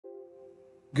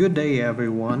Good day,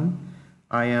 everyone.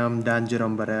 I am Dan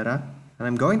Jerome Barrera, and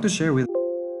I'm going to share with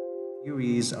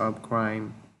theories of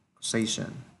crime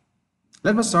causation.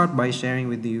 Let me start by sharing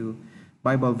with you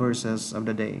Bible verses of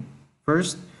the day.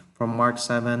 First, from Mark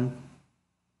 7,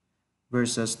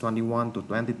 verses 21 to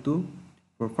 22.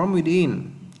 For from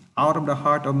within, out of the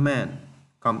heart of man,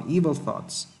 come evil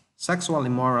thoughts, sexual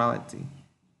immorality,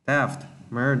 theft,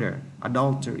 murder,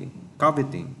 adultery,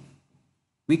 coveting,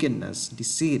 wickedness,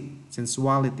 deceit,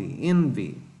 sensuality,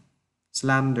 envy,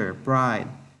 slander, pride,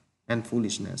 and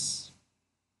foolishness.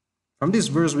 From this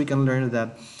verse, we can learn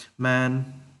that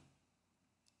man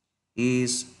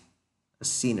is a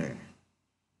sinner.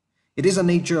 It is a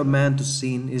nature of man to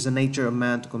sin, it is a nature of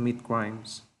man to commit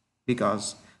crimes,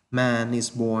 because man is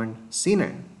born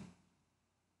sinner.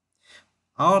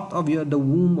 Out of the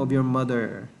womb of your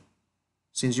mother,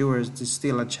 since you were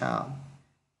still a child,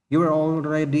 you were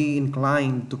already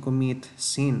inclined to commit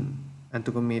sin and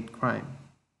to commit crime.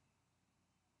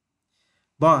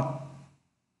 But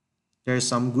there is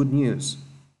some good news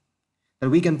that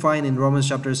we can find in Romans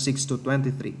chapter 6 to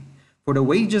 23. For the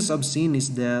wages of sin is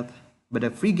death, but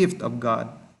the free gift of God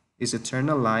is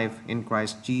eternal life in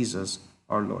Christ Jesus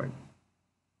our Lord.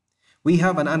 We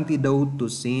have an antidote to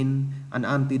sin, an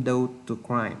antidote to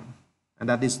crime, and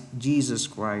that is Jesus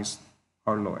Christ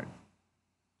our Lord.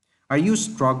 Are you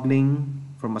struggling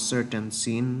from a certain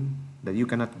sin that you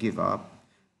cannot give up?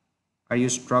 Are you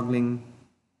struggling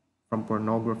from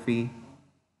pornography?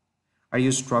 Are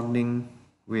you struggling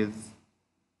with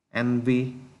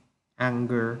envy,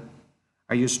 anger?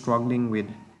 Are you struggling with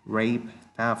rape,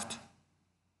 theft?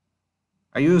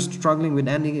 Are you struggling with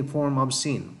any form of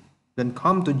sin? Then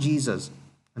come to Jesus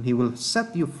and He will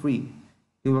set you free.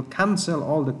 He will cancel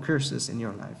all the curses in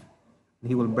your life. And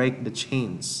He will break the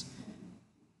chains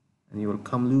and you will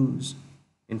come loose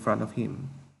in front of Him.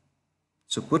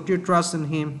 So put your trust in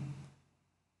Him,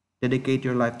 dedicate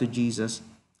your life to Jesus,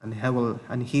 and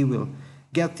He will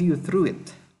get you through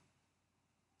it.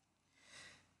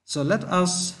 So let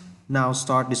us now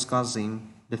start discussing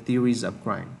the theories of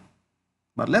crime.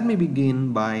 But let me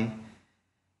begin by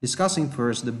discussing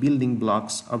first the building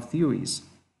blocks of theories.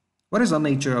 What is the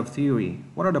nature of theory?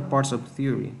 What are the parts of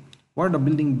theory? What are the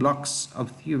building blocks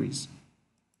of theories?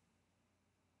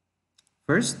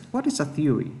 First, what is a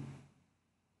theory?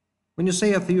 When you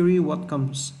say a theory, what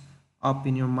comes up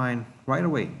in your mind right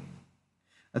away?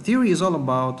 A theory is all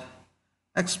about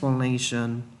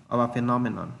explanation of a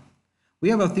phenomenon. We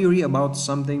have a theory about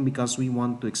something because we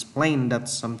want to explain that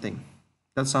something.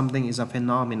 That something is a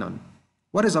phenomenon.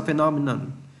 What is a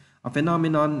phenomenon? A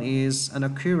phenomenon is an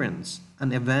occurrence,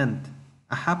 an event,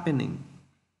 a happening,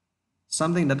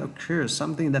 something that occurs,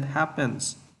 something that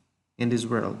happens in this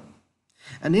world.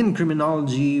 And in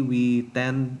criminology, we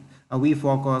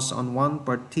focus on one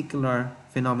particular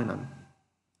phenomenon,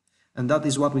 and that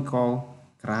is what we call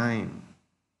crime.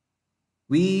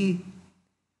 We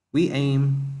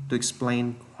aim to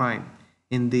explain crime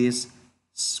in this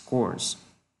course.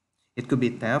 It could be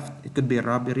theft, it could be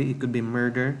robbery, it could be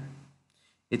murder,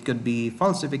 it could be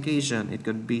falsification, it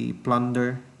could be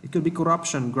plunder, it could be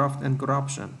corruption, graft and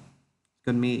corruption.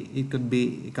 It could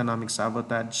be economic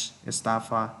sabotage,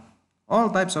 estafa, all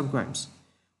types of crimes.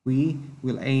 We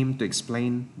will aim to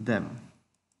explain them.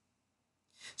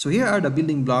 So here are the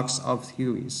building blocks of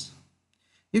theories.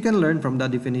 You can learn from the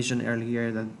definition earlier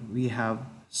that we have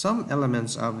some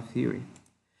elements of theory.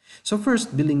 So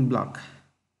first, building block,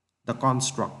 the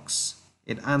constructs.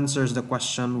 It answers the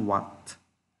question what.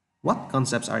 What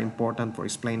concepts are important for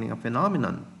explaining a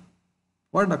phenomenon?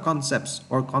 What are the concepts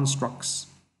or constructs?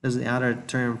 That's the other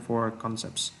term for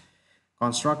concepts.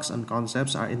 Constructs and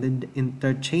concepts are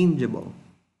interchangeable.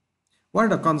 What are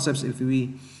the concepts if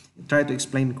we try to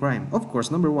explain crime? Of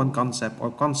course, number one concept or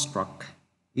construct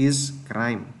is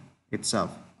crime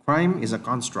itself. Crime is a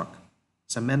construct.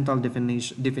 It's a mental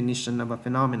definition of a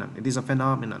phenomenon. It is a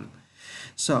phenomenon.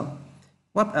 So,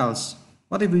 what else?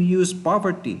 What if we use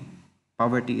poverty?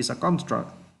 Poverty is a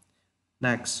construct.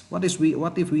 Next, what if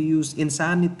we use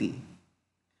insanity?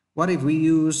 What if we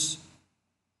use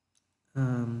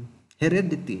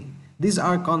heredity? These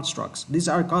are constructs. These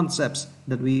are concepts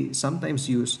that we sometimes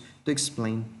use to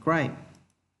explain crime.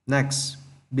 Next,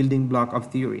 building block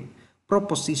of theory.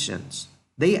 Propositions.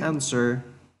 They answer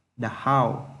the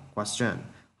how question.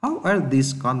 How are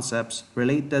these concepts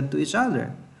related to each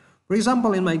other? For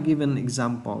example, in my given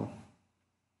example,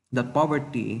 that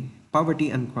poverty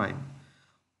and crime,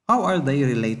 how are they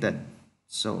related?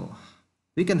 So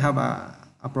we can have a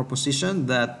proposition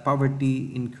that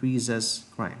poverty increases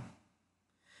crime.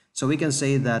 So we can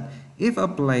say that if a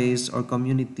place or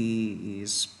community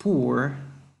is poor,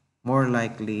 more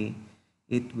likely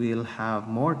it will have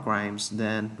more crimes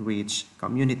than rich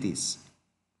communities.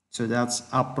 So that's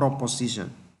a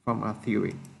proposition from a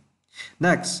theory.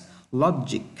 Next,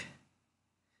 logic.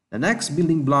 The next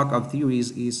building block of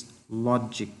theories is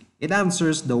logic. It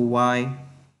answers the why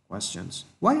questions.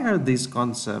 Why are these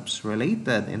concepts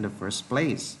related in the first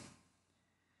place?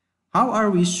 How are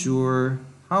we sure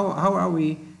how are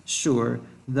we sure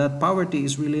that poverty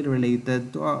is really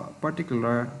related to a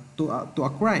particular to a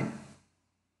crime?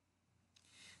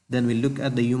 Then we look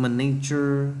at the human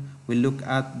nature, we look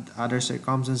at other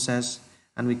circumstances,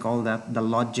 and we call that the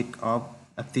logic of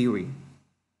a theory.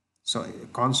 So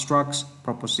constructs,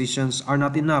 propositions are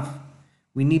not enough.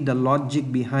 We need the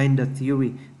logic behind the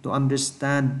theory to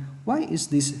understand why is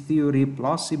this theory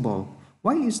plausible?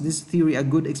 Why is this theory a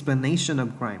good explanation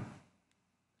of crime?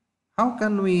 How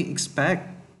can we expect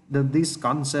that this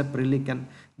concept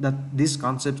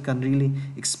can really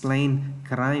explain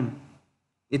crime?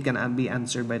 It can be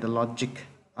answered by the logic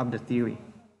of the theory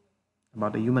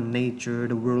about the human nature,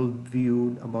 the world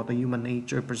view, about the human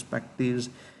nature perspectives,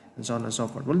 and so on and so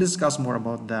forth. We'll discuss more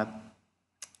about that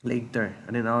later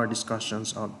and in our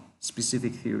discussions of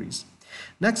specific theories.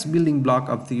 Next building block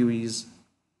of theories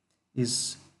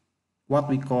is what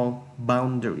we call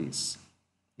boundaries.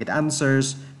 It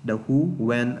answers the who,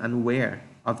 when, and where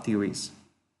of theories.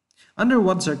 Under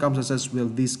what circumstances will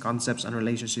these concepts and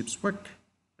relationships work?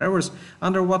 In other words,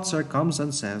 under what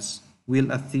circumstances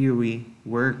will a theory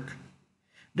work?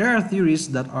 There are theories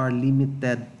that are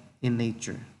limited in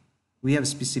nature. We have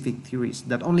specific theories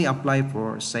that only apply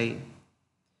for, say,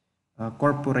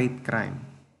 corporate crime.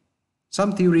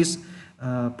 Some theories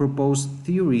propose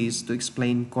theories to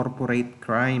explain corporate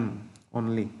crime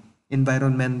only,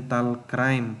 environmental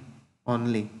crime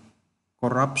only,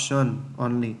 corruption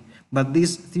only. But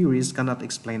these theories cannot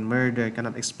explain murder,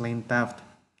 cannot explain theft.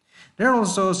 There are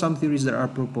also some theories that are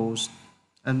proposed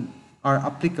and are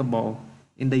applicable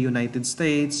in the United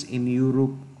States, in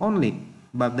Europe only,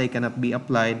 but they cannot be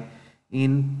applied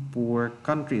in poor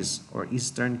countries or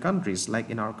Eastern countries like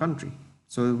in our country.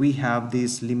 So we have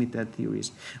these limited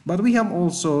theories. But we have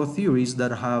also theories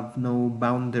that have no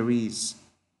boundaries.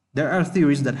 There are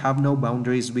theories that have no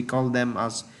boundaries. We call them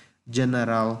as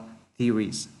general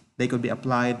theories. They could be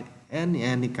applied in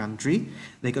any country.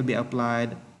 They could be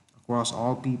applied across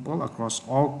all people, across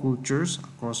all cultures,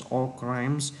 across all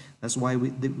crimes. That's why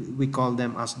we call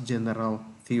them as general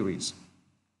theories.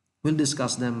 We'll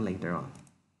discuss them later on.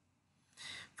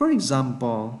 For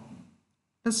example,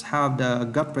 let's have the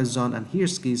Gottfriedson and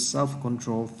Hirschi's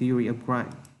self-control theory of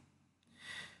crime.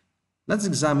 Let's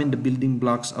examine the building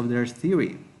blocks of their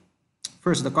theory.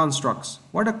 First, the constructs.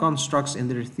 What are the constructs in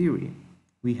their theory?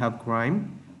 We have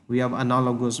crime, we have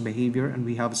analogous behavior, and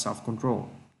we have self-control.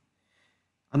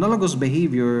 Analogous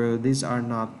behavior, these are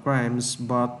not crimes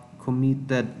but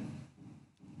committed.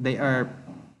 They are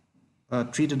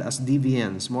treated as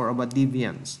deviants, more about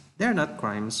deviants. They are not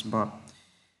crimes but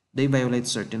they violate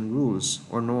certain rules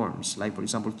or norms, like for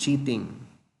example cheating,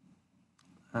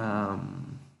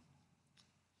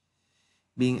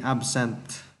 being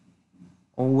absent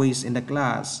always in the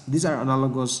class. These are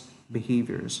analogous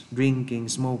behaviors. Drinking,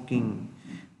 smoking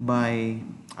by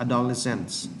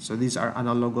adolescents. So these are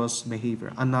analogous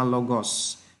behavior.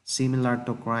 Analogous, similar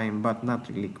to crime but not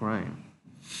really crime,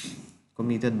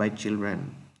 committed by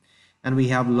children. And we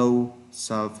have low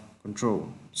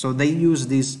self-control. So they use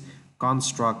these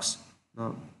constructs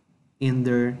in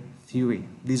their theory.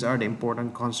 These are the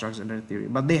important constructs in their theory.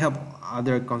 But they have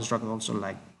other constructs also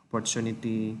like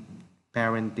opportunity,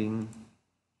 parenting,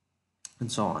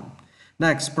 and so on.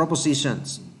 Next,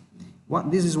 propositions.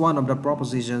 This is one of the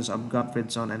propositions of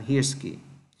Gottfriedson and Hirschi.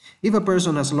 If a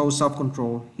person has low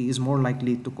self-control, he is more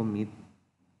likely to commit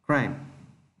crime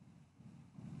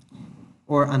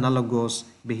or analogous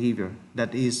behavior.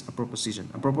 That is a proposition.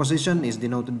 A proposition is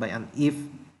denoted by an if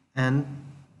and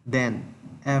then.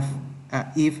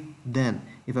 If then.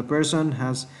 If a person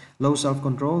has low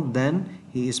self-control, then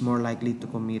he is more likely to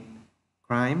commit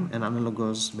crime and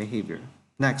analogous behavior.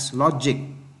 Next, logic.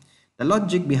 The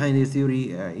logic behind the theory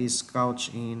is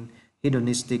couched in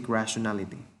hedonistic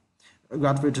rationality.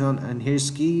 Gottfriedson and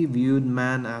Hirschi viewed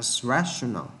man as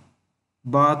rational,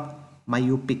 but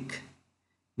myopic,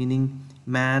 meaning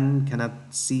man cannot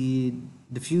see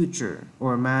the future,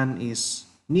 or man is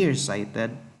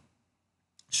nearsighted,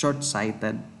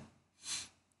 short-sighted.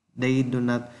 They do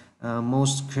not,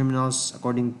 most criminals,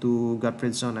 according to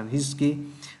Gottfriedson and Hirschi,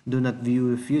 do not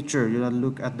view the future, do not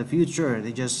look at the future.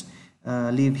 They just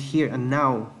live here and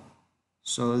now.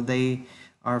 So they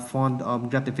are fond of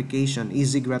gratification,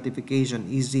 easy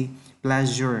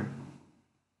pleasure.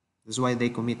 That's why they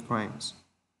commit crimes.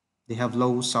 They have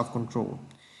low self-control.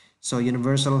 So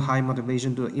universal high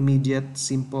motivation to immediate,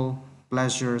 simple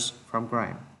pleasures from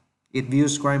crime. It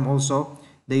views crime also.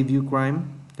 They view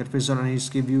crime, that person and his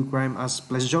view crime as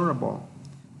pleasurable.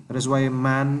 That is why a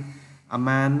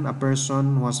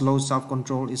person who has low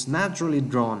self-control is naturally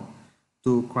drawn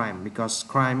to crime because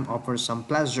crime offers some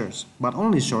pleasures, but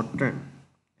only short term.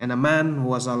 And a man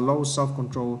who has a low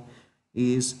self-control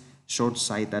is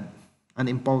short-sighted and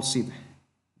impulsive.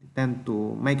 They tend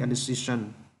to make a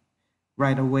decision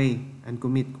right away and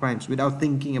commit crimes without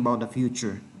thinking about the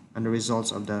future and the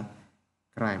results of the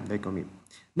crime they commit.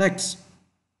 Next,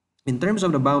 in terms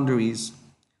of the boundaries,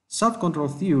 self-control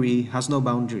theory has no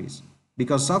boundaries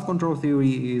because self-control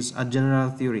theory is a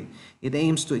general theory. It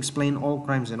aims to explain all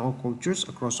crimes in all cultures,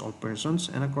 across all persons,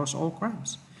 and across all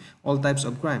crimes, all types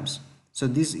of crimes. So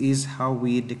this is how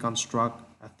we deconstruct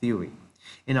a theory.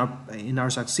 In our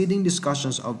succeeding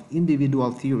discussions of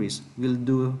individual theories, we'll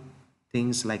do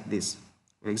things like this.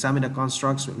 We'll examine the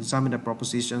constructs, we'll examine the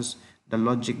propositions, the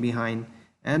logic behind,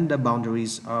 and the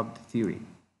boundaries of the theory.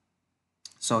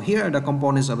 So here are the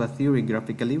components of a theory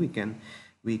graphically. We can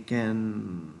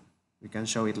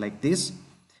show it like this.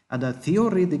 At the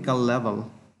theoretical level,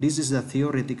 this is the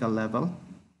theoretical level.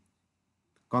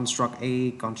 Construct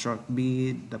A, construct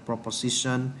B, the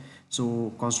proposition.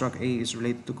 So construct A is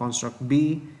related to construct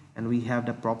B, and we have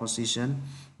the proposition.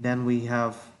 Then we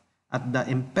have at the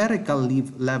empirical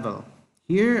level.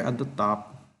 Here at the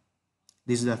top,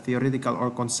 this is the theoretical or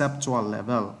conceptual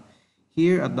level.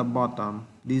 Here at the bottom,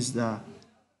 this is the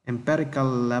empirical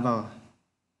level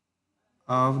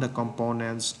of the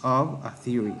components of a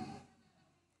theory.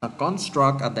 A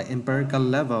construct at the empirical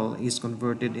level is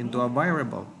converted into a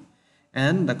variable,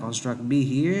 and the construct B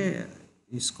here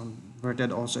is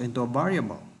converted also into a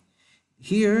variable.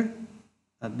 Here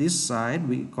at this side,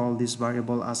 we call this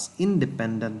variable as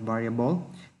independent variable,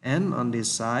 and on this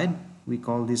side we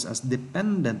call this as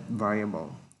dependent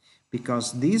variable,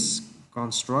 because these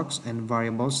constructs and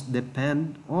variables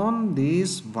depend on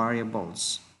these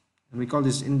variables, and we call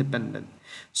this independent.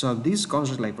 So these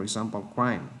constructs, like for example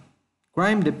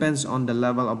crime depends on the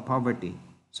level of poverty,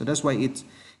 so that's why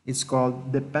it's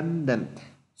called dependent.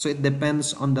 So it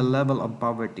depends on the level of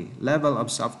poverty, level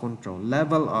of self-control,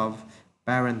 level of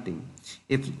parenting.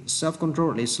 If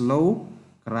self-control is low,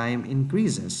 crime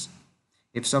increases.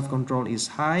 If self-control is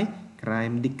high,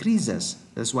 crime decreases.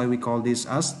 That's why we call this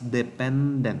as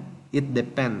dependent. It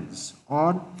depends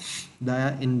on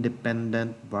the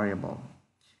independent variable.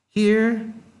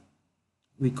 Here,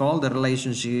 we call the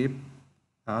relationship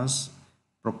as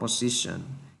proposition.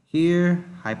 Here,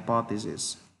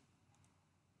 hypothesis.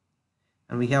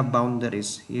 And we have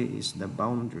boundaries. Here is the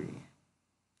boundary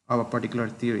of a particular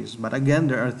theories. But again,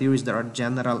 there are theories that are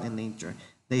general in nature.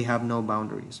 They have no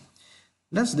boundaries.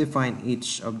 Let's define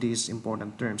each of these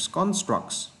important terms.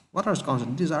 Constructs. What are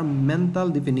constructs? These are mental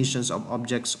definitions of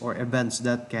objects or events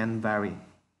that can vary.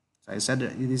 So I said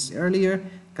this earlier,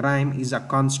 crime is a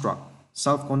construct.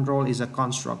 Self-control is a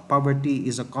construct. Poverty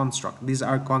is a construct. These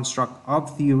are constructs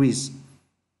of theories.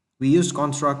 We use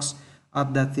constructs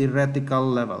at the theoretical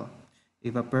level.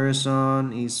 If a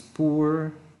person is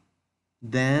poor,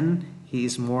 then he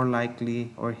is more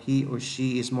likely, or he or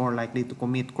she is more likely to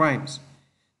commit crimes.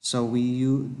 So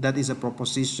that is a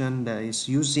proposition that is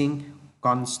using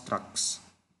constructs.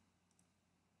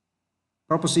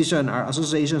 Proposition are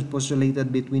associations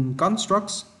postulated between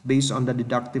constructs based on the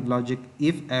deductive logic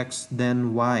if X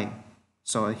then Y.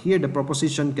 So here the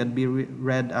proposition can be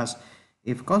read as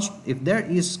if there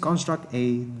is construct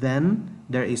A, then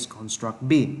there is construct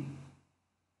B.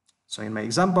 So in my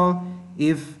example,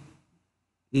 if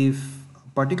a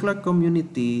particular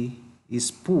community is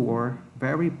poor,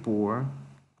 very poor,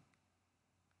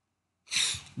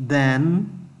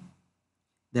 then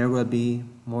there will be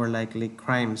more likely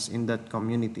crimes in that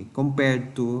community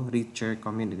compared to richer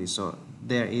communities. So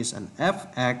there is an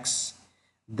fx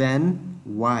then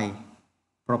y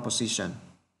proposition.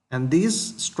 And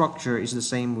this structure is the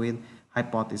same with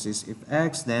hypothesis, if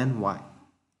x then y.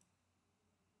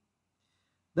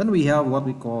 Then we have what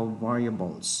we call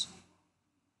variables.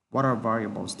 What are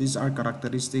variables? These are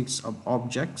characteristics of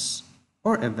objects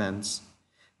or events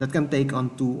that can take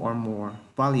on two or more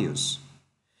values.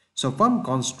 So from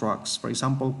constructs, for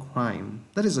example, crime,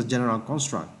 that is a general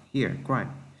construct here,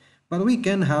 crime. But we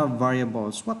can have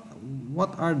variables.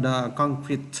 What are the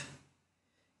concrete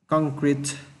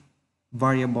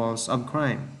variables of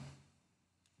crime?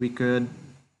 We could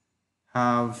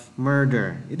have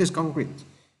murder. It is concrete.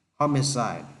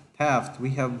 Homicide, theft,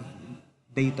 we have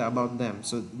data about them.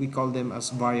 So we call them as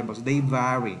variables. They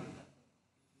vary.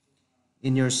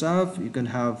 In yourself, you can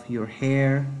have your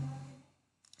hair,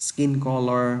 Skin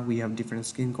color, we have different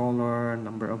skin color,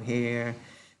 number of hair,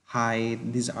 height.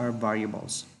 These are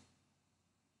variables,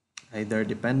 either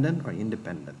dependent or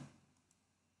independent.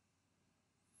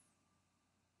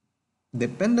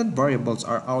 Dependent variables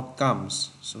are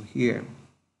outcomes. So here,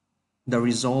 the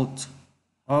result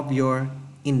of your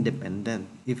independent.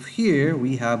 If here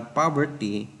we have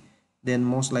poverty, then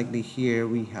most likely here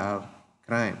we have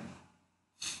crime.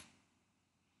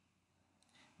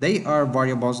 They are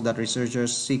variables that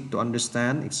researchers seek to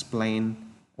understand, explain,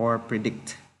 or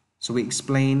predict. So we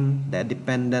explain the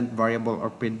dependent variable, or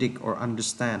predict or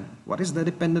understand. What is the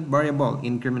dependent variable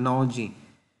in criminology?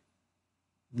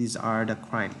 These are the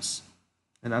crimes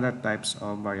and other types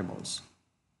of variables.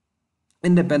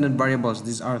 Independent variables,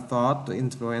 these are thought to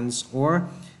influence or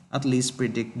at least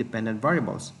predict dependent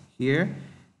variables. Here,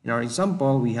 in our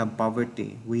example, we have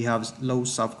poverty, we have low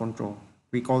self-control.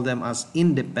 We call them as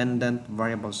independent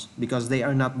variables because they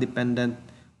are not dependent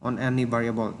on any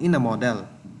variable in a model.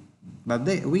 But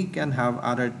we can have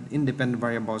other independent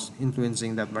variables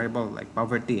influencing that variable, like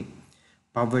poverty.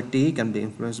 Poverty can be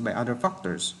influenced by other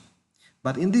factors.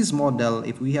 But in this model,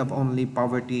 if we have only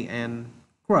poverty and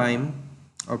crime,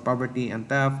 or poverty and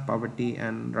theft, poverty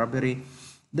and robbery,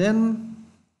 then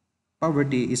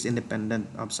poverty is independent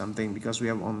of something because we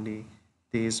have only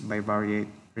this bivariate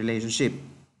relationship.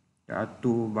 There are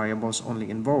two variables only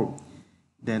involved.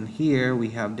 Then here we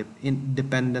have the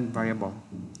independent variable,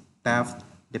 theft,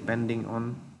 depending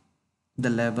on the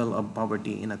level of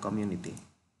poverty in a community.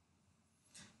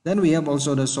 Then we have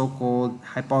also the so-called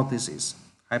hypothesis.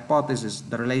 Hypothesis,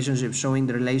 the relationship, showing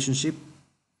the relationship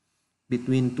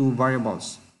between two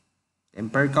variables.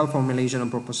 Empirical formulation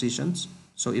of propositions.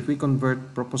 So if we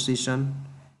convert proposition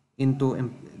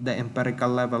into the empirical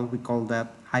level, we call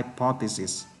that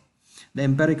hypothesis. The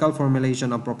empirical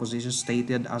formulation of propositions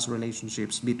stated as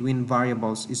relationships between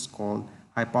variables is called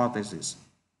hypothesis.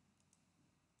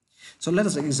 So let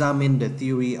us examine the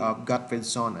theory of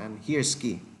Gottfriedson and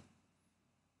Hirschi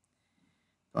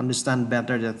to understand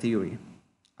better the theory.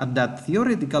 At that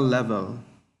theoretical level,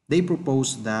 they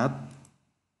propose that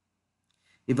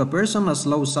if a person has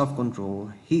low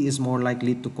self-control, he is more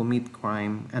likely to commit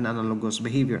crime and analogous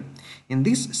behavior. In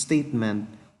this statement,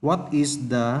 what is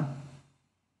the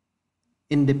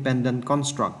independent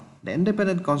construct? The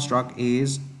independent construct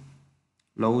is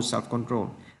low self-control.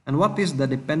 And what is the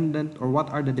dependent, or what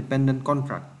are the dependent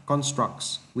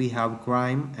constructs? We have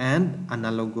crime and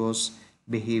analogous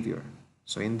behavior.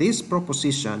 So in this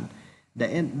proposition, the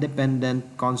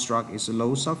independent construct is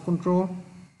low self-control.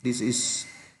 This is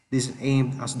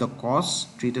aimed as the cause,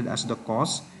 treated as the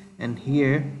cause, and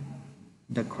here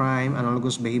the crime,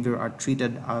 analogous behavior are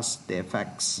treated as the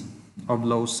effects of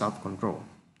low self-control.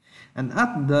 And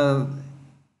at the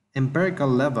empirical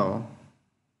level,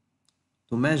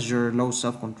 to measure low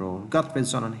self-control,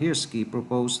 Gottfriedson and Hirschi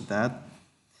proposed that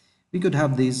we could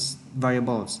have these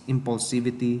variables: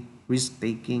 impulsivity,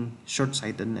 risk-taking,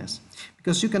 short-sightedness,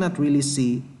 because you cannot really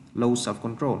see low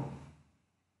self-control.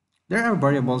 There are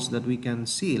variables that we can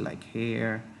see, like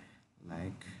hair,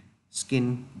 like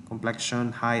skin,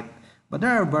 complexion, height, but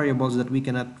there are variables that we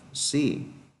cannot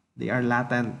see. They are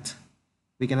latent.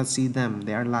 We cannot see them.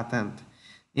 They are latent.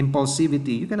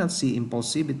 Impulsivity, you cannot see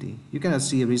impulsivity. You cannot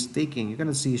see risk-taking. You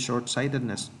cannot see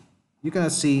short-sightedness. You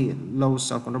cannot see low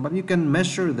self-control, but you can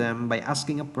measure them by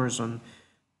asking a person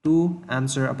to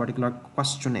answer a particular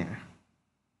questionnaire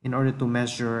in order to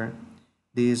measure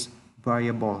these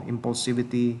variable: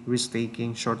 impulsivity,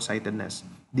 risk-taking, short-sightedness.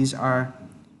 These are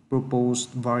proposed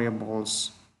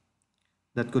variables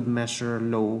that could measure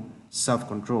low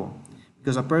self-control,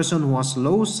 because a person who has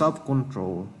low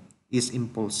self-control is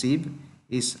impulsive,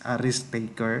 is a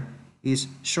risk-taker, is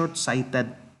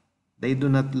short-sighted. They do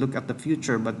not look at the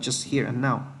future but just here and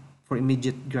now for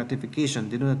immediate gratification.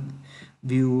 They do not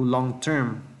view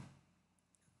long-term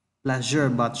pleasure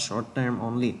but short-term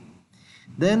only.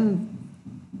 Then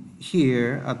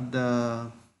here at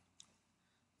the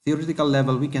theoretical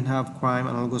level, we can have crime,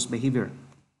 analogous behavior,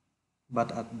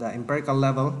 but at the empirical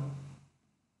level,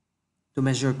 to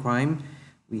measure crime,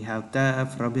 we have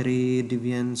theft, robbery,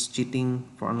 deviance, cheating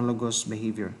for analogous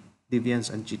behavior,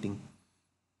 deviance and cheating.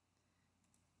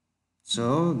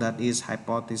 So that is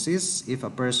hypothesis. If a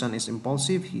person is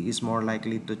impulsive, he is more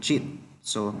likely to cheat.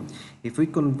 So if we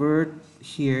convert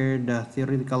here the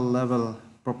theoretical level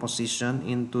proposition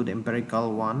into the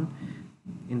empirical one,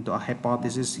 into a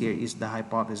hypothesis, here is the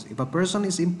hypothesis. If a person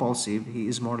is impulsive, he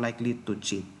is more likely to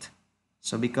cheat.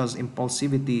 So because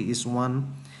impulsivity is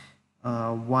one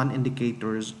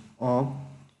indicators of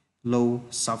low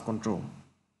self-control.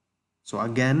 So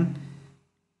again,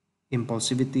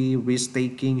 impulsivity,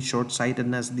 risk-taking,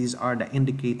 short-sightedness. These are the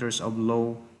indicators of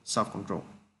low self-control.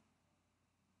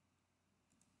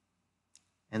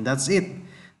 And that's it.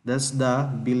 That's the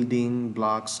building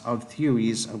blocks of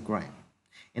theories of crime.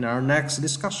 In our next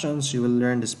discussions, you will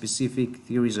learn the specific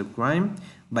theories of crime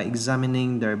by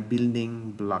examining their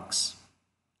building blocks.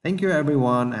 Thank you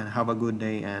everyone and have a good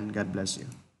day and God bless you.